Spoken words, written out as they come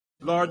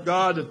Lord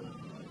God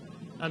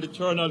and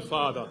Eternal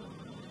Father,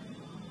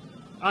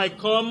 I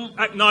come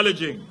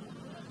acknowledging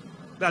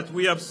that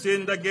we have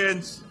sinned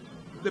against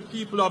the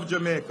people of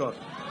Jamaica.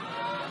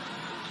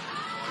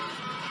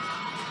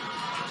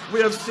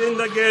 We have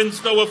sinned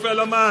against our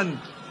fellow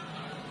man.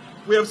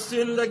 We have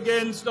sinned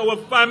against our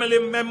family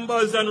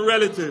members and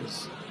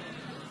relatives.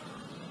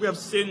 We have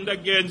sinned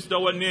against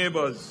our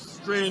neighbors,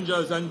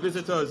 strangers and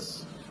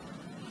visitors.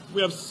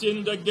 We have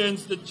sinned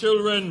against the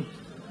children,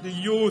 the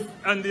youth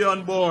and the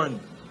unborn.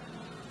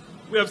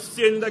 We have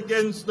sinned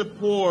against the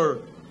poor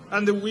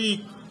and the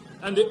weak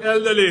and the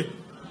elderly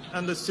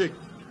and the sick.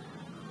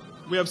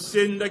 We have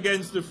sinned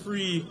against the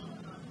free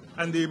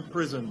and the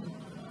imprisoned.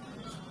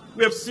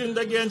 We have sinned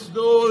against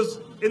those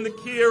in the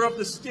care of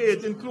the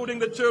state, including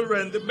the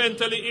children, the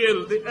mentally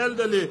ill, the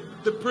elderly,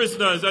 the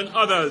prisoners, and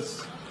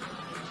others.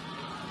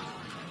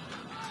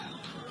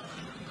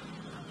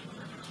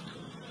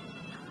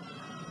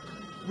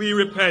 We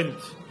repent,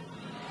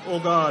 O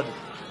God,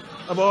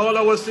 of all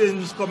our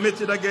sins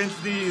committed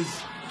against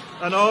these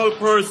and all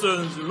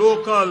persons,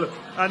 local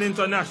and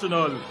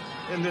international,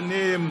 in the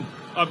name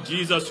of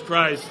Jesus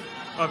Christ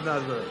of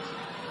Nazareth.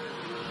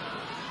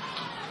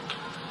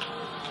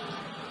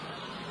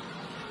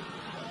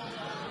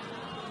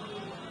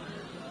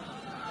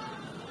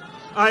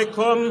 I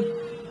come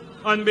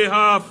on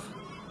behalf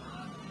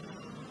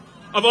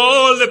of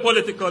all the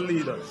political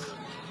leaders,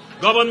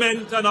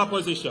 government and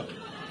opposition.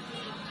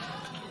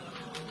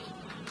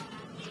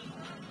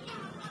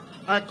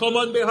 I come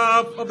on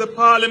behalf of the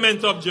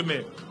Parliament of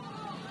Jamaica,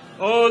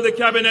 all the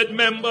cabinet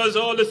members,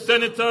 all the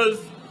senators,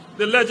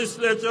 the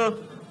legislature,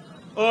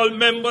 all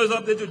members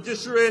of the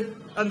judiciary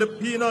and the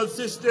penal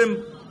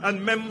system,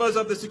 and members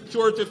of the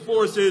security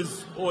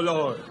forces, O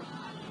Lord.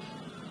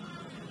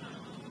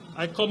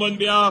 I come on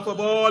behalf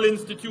of all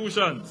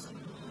institutions,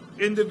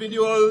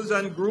 individuals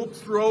and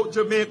groups throughout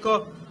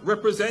Jamaica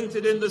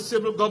represented in the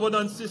civil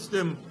governance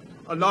system,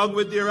 along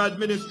with their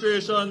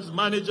administrations,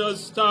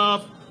 managers,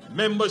 staff,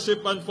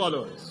 membership and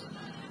followers.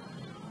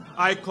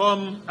 I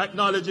come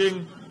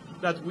acknowledging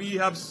that we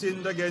have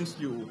sinned against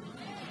you.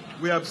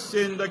 We have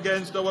sinned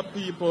against our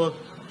people,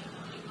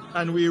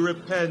 and we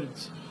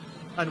repent,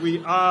 and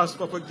we ask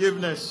for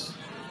forgiveness,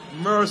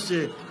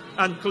 mercy,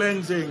 and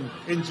cleansing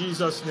in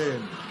Jesus'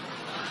 name.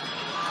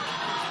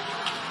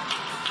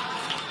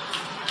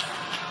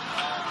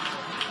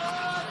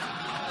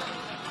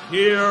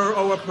 Hear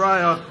our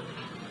prayer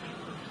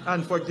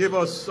and forgive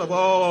us of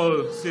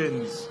all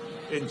sins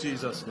in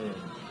Jesus' name.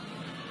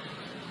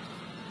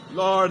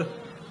 Lord,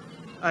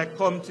 I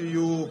come to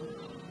you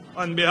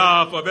on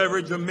behalf of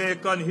every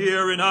Jamaican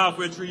here in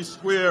Halfway Tree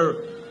Square,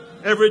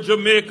 every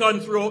Jamaican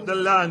throughout the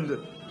land,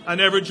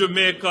 and every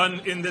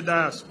Jamaican in the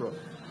diaspora.